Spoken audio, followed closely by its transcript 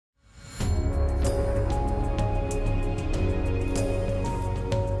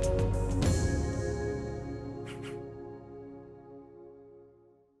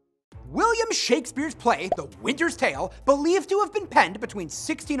William Shakespeare's play, The Winter's Tale, believed to have been penned between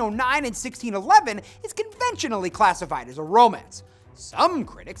 1609 and 1611, is conventionally classified as a romance. Some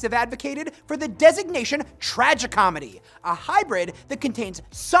critics have advocated for the designation tragicomedy, a hybrid that contains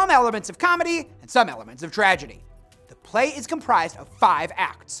some elements of comedy and some elements of tragedy. The play is comprised of 5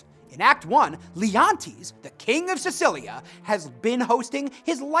 acts. In Act 1, Leontes, the king of Sicilia, has been hosting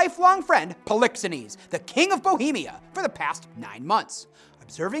his lifelong friend Polixenes, the king of Bohemia, for the past 9 months.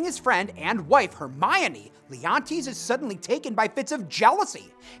 Observing his friend and wife Hermione, Leontes is suddenly taken by fits of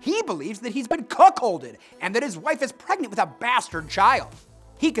jealousy. He believes that he's been cuckolded and that his wife is pregnant with a bastard child.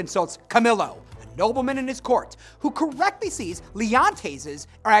 He consults Camillo, a nobleman in his court, who correctly sees Leontes'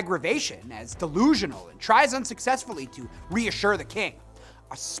 aggravation as delusional and tries unsuccessfully to reassure the king.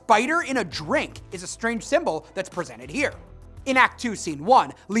 A spider in a drink is a strange symbol that's presented here. In Act 2, Scene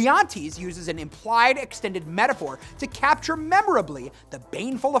 1, Leontes uses an implied extended metaphor to capture memorably the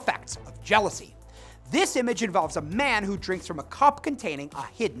baneful effects of jealousy. This image involves a man who drinks from a cup containing a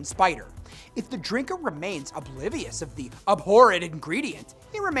hidden spider. If the drinker remains oblivious of the abhorred ingredient,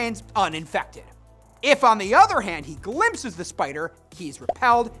 he remains uninfected. If, on the other hand, he glimpses the spider, he is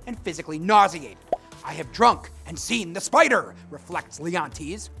repelled and physically nauseated. "I have drunk and seen the spider," reflects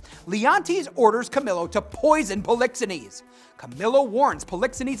Leontes. Leontes orders Camillo to poison Polixenes. Camillo warns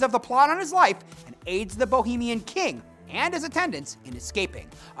Polixenes of the plot on his life and aids the Bohemian king and his attendants in escaping,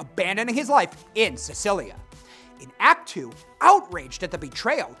 abandoning his life in Sicilia. In Act 2, outraged at the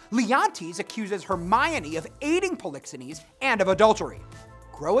betrayal, Leontes accuses Hermione of aiding Polixenes and of adultery.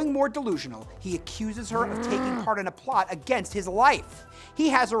 Growing more delusional, he accuses her of taking part in a plot against his life. He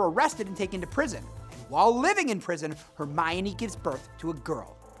has her arrested and taken to prison. While living in prison, Hermione gives birth to a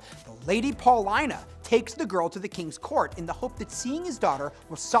girl. The Lady Paulina takes the girl to the king's court in the hope that seeing his daughter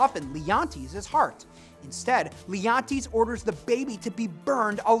will soften Leontes' heart. Instead, Leontes orders the baby to be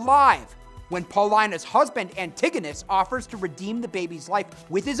burned alive. When Paulina's husband Antigonus offers to redeem the baby's life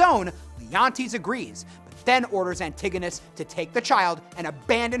with his own, Leontes agrees, but then orders Antigonus to take the child and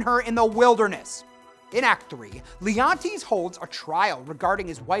abandon her in the wilderness. In Act 3, Leontes holds a trial regarding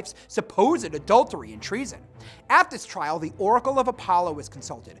his wife's supposed adultery and treason. At this trial, the Oracle of Apollo is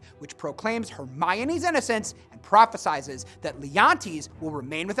consulted, which proclaims Hermione's innocence and prophesies that Leontes will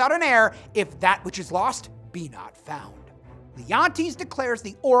remain without an heir if that which is lost be not found. Leontes declares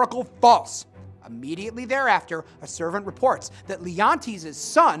the oracle false. Immediately thereafter, a servant reports that Leontes'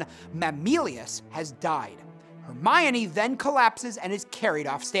 son, Mamilius, has died. Hermione then collapses and is carried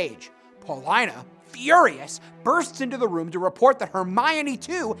off stage. Paulina, furious, bursts into the room to report that Hermione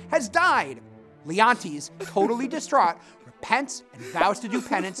too has died. Leontes, totally distraught, repents and vows to do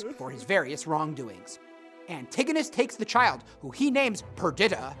penance for his various wrongdoings. Antigonus takes the child, who he names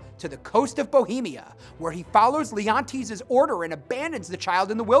Perdita, to the coast of Bohemia, where he follows Leontes' order and abandons the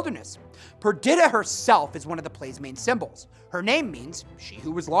child in the wilderness. Perdita herself is one of the play's main symbols. Her name means she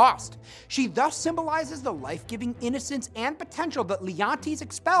who was lost. She thus symbolizes the life-giving innocence and potential that Leontes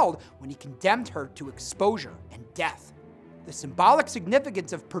expelled when he condemned her to exposure and death. The symbolic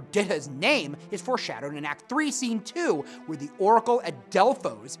significance of Perdita's name is foreshadowed in Act 3, Scene 2, where the oracle at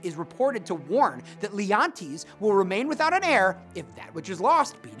Delphos is reported to warn that Leontes will remain without an heir if that which is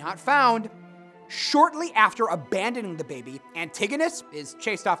lost be not found. Shortly after abandoning the baby, Antigonus is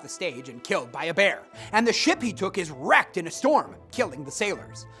chased off the stage and killed by a bear, and the ship he took is wrecked in a storm, killing the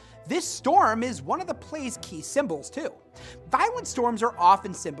sailors. This storm is one of the play's key symbols, too. Violent storms are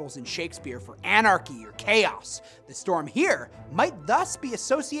often symbols in Shakespeare for anarchy or chaos. The storm here might thus be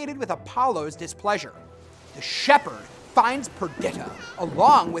associated with Apollo's displeasure. The shepherd finds Perdita,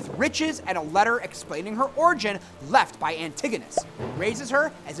 along with riches and a letter explaining her origin left by Antigonus, who raises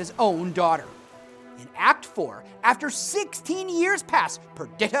her as his own daughter. In Act 4, after 16 years pass,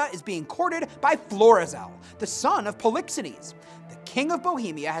 Perdita is being courted by Florizel, the son of Polixenes. The king of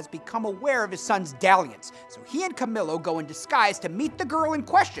Bohemia has become aware of his son's dalliance, so he and Camillo go in disguise to meet the girl in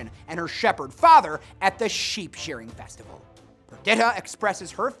question and her shepherd father at the sheep shearing festival. Perdita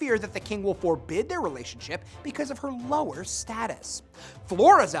expresses her fear that the king will forbid their relationship because of her lower status.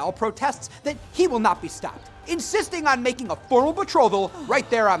 Florizel protests that he will not be stopped, insisting on making a formal betrothal right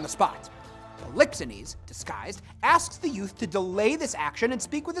there on the spot. Polixenes, disguised, asks the youth to delay this action and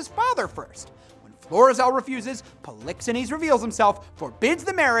speak with his father first. When Florizel refuses, Polixenes reveals himself, forbids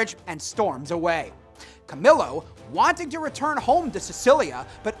the marriage, and storms away. Camillo, wanting to return home to Sicilia,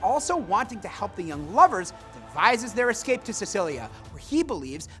 but also wanting to help the young lovers, devises their escape to Sicilia, where he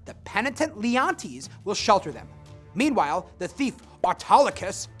believes the penitent Leontes will shelter them. Meanwhile, the thief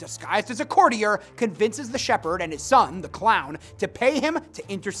Autolycus, disguised as a courtier, convinces the shepherd and his son, the clown, to pay him to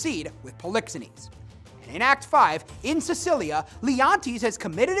intercede with Polixenes. And In Act 5, in Sicilia, Leontes has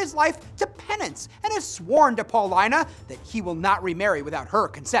committed his life to penance and has sworn to Paulina that he will not remarry without her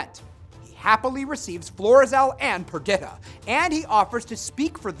consent. He happily receives Florizel and Perdita, and he offers to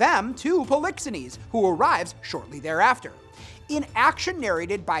speak for them to Polixenes, who arrives shortly thereafter. In action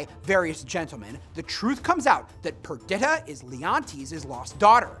narrated by various gentlemen, the truth comes out that Perdita is Leontes' lost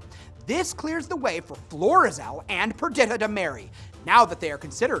daughter. This clears the way for Florizel and Perdita to marry, now that they are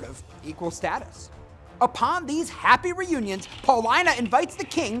considered of equal status. Upon these happy reunions, Paulina invites the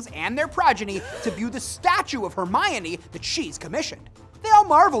kings and their progeny to view the statue of Hermione that she's commissioned. They all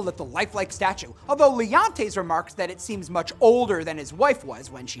marvel at the lifelike statue, although Leontes remarks that it seems much older than his wife was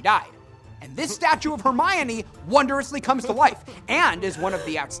when she died. And this statue of Hermione wondrously comes to life and is one of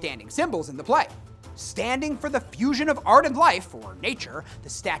the outstanding symbols in the play. Standing for the fusion of art and life, or nature, the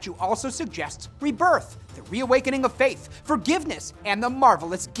statue also suggests rebirth, the reawakening of faith, forgiveness, and the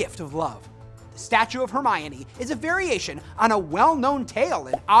marvelous gift of love. The statue of Hermione is a variation on a well-known tale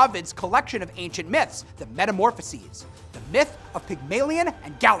in Ovid's collection of ancient myths, the Metamorphoses, the myth of Pygmalion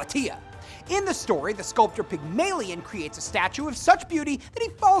and Galatea. In the story, the sculptor Pygmalion creates a statue of such beauty that he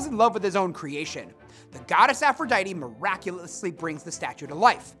falls in love with his own creation. The goddess Aphrodite miraculously brings the statue to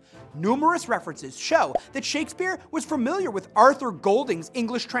life. Numerous references show that Shakespeare was familiar with Arthur Golding's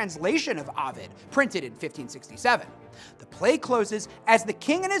English translation of Ovid, printed in 1567. The play closes as the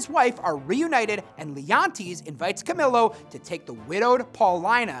king and his wife are reunited and Leontes invites Camillo to take the widowed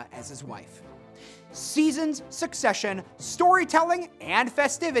Paulina as his wife. Seasons, succession, storytelling, and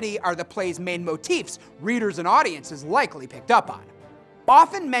festivity are the play's main motifs readers and audiences likely picked up on.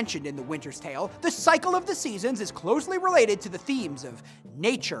 Often mentioned in The Winter's Tale, the cycle of the seasons is closely related to the themes of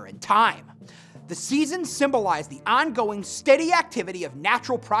nature and time. The seasons symbolize the ongoing, steady activity of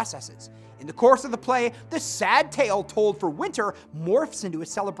natural processes. In the course of the play, the sad tale told for winter morphs into a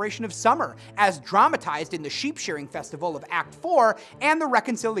celebration of summer, as dramatized in the sheep shearing festival of Act 4 and the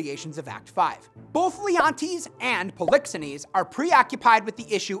reconciliations of Act 5. Both Leontes and Polixenes are preoccupied with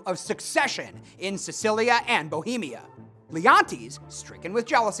the issue of succession in Sicilia and Bohemia. Leontes, stricken with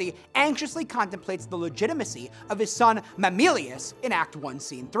jealousy, anxiously contemplates the legitimacy of his son Mamilius in Act 1,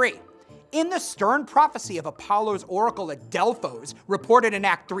 Scene 3. In the stern prophecy of Apollo's oracle at Delphos, reported in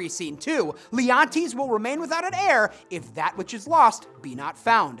Act 3, Scene 2, Leontes will remain without an heir if that which is lost be not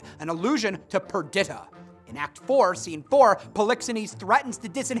found, an allusion to Perdita. In Act 4, Scene 4, Polixenes threatens to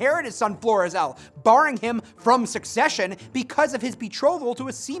disinherit his son Florizel, barring him from succession because of his betrothal to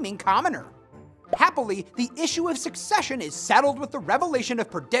a seeming commoner. Happily, the issue of succession is settled with the revelation of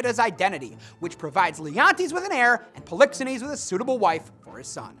Perdita's identity, which provides Leontes with an heir and Polixenes with a suitable wife for his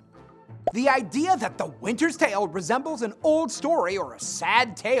son. The idea that The Winter's Tale resembles an old story or a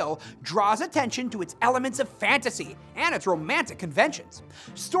sad tale draws attention to its elements of fantasy and its romantic conventions.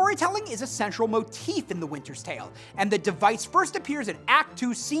 Storytelling is a central motif in The Winter's Tale, and the device first appears in Act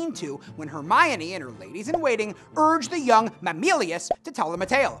 2, Scene 2, when Hermione and her ladies-in-waiting urge the young Mamilius to tell them a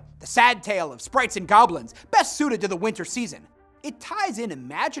tale, the sad tale of sprites and goblins, best suited to the winter season. It ties in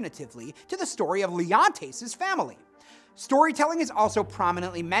imaginatively to the story of Leontes' family. Storytelling is also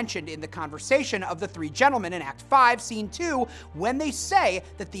prominently mentioned in the conversation of the three gentlemen in Act 5, Scene 2, when they say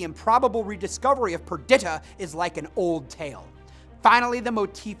that the improbable rediscovery of Perdita is like an old tale. Finally, the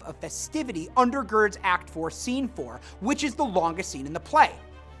motif of festivity undergirds Act 4, Scene 4, which is the longest scene in the play.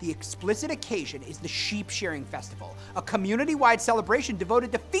 The explicit occasion is the Sheep Shearing Festival, a community-wide celebration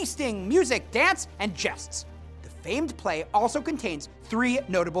devoted to feasting, music, dance, and jests. The famed play also contains three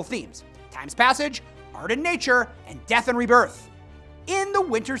notable themes: time's passage, art and nature, and death and rebirth. In The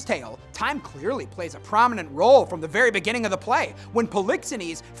Winter's Tale, time clearly plays a prominent role from the very beginning of the play, when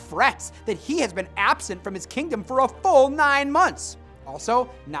Polixenes frets that he has been absent from his kingdom for a full 9 months. Also,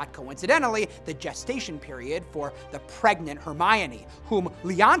 not coincidentally, the gestation period for the pregnant Hermione, whom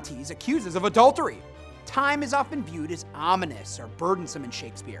Leontes accuses of adultery. Time is often viewed as ominous or burdensome in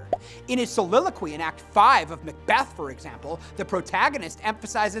Shakespeare. In his soliloquy in Act 5 of Macbeth, for example, the protagonist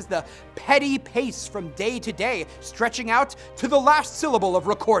emphasizes the petty pace from day to day, stretching out to the last syllable of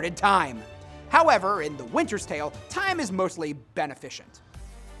recorded time. However, in The Winter's Tale, time is mostly beneficent.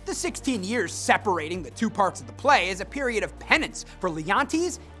 The 16 years separating the two parts of the play is a period of penance for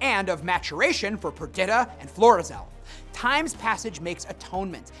Leontes and of maturation for Perdita and Florizel. Time's passage makes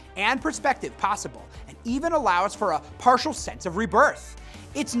atonement and perspective possible, and even allows for a partial sense of rebirth.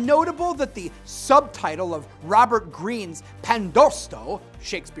 It's notable that the subtitle of Robert Greene's Pandosto,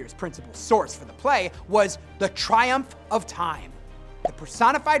 Shakespeare's principal source for the play, was The Triumph of Time. The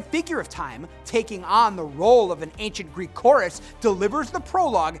personified figure of time, taking on the role of an ancient Greek chorus, delivers the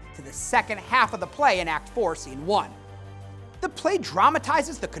prologue to the second half of the play in Act 4, Scene 1. The play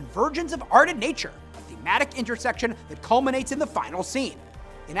dramatizes the convergence of art and nature, a theme dramatic intersection that culminates in the final scene.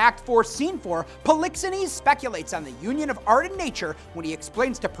 In Act 4, Scene 4, Polixenes speculates on the union of art and nature when he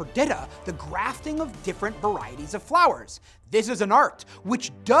explains to Perdita the grafting of different varieties of flowers. This is an art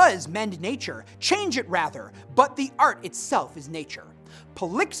which does mend nature, change it rather, but the art itself is nature.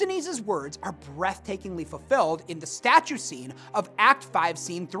 Polixenes' words are breathtakingly fulfilled in the statue scene of Act 5,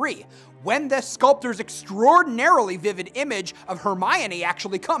 Scene 3, when the sculptor's extraordinarily vivid image of Hermione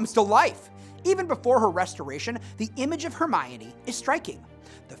actually comes to life. Even before her restoration, the image of Hermione is striking.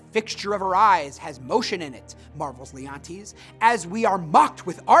 The fixture of her eyes has motion in it, marvels Leontes, as we are mocked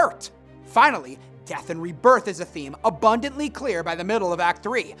with art. Finally, death and rebirth is a theme abundantly clear by the middle of Act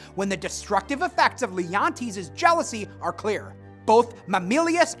 3, when the destructive effects of Leontes' jealousy are clear. Both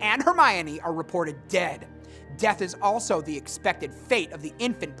Mamilius and Hermione are reported dead. Death is also the expected fate of the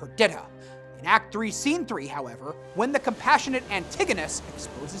infant Perdita. In Act 3, Scene 3, however, when the compassionate Antigonus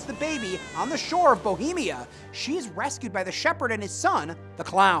exposes the baby on the shore of Bohemia, she is rescued by the shepherd and his son, the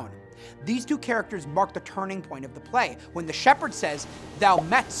clown. These two characters mark the turning point of the play, when the shepherd says, "Thou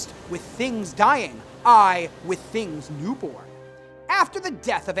metst with things dying, I with things newborn." After the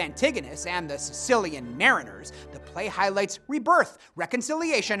death of Antigonus and the Sicilian mariners, the play highlights rebirth,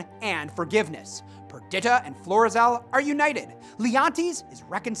 reconciliation, and forgiveness. Perdita and Florizel are united. Leontes is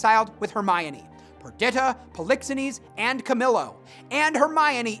reconciled with Hermione. Perdita, Polixenes, and Camillo. And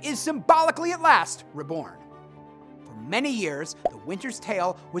Hermione is symbolically at last reborn. For many years, The Winter's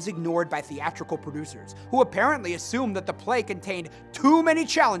Tale was ignored by theatrical producers, who apparently assumed that the play contained too many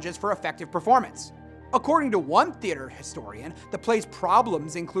challenges for effective performance. According to one theater historian, the play's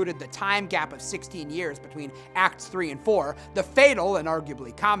problems included the time gap of 16 years between Acts 3 and 4, the fatal and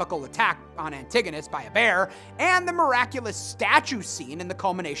arguably comical attack on Antigonus by a bear, and the miraculous statue scene in the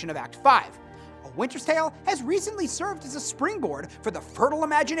culmination of Act 5. A Winter's Tale has recently served as a springboard for the fertile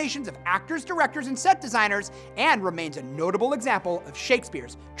imaginations of actors, directors, and set designers, and remains a notable example of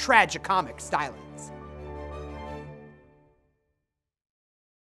Shakespeare's tragicomic styling.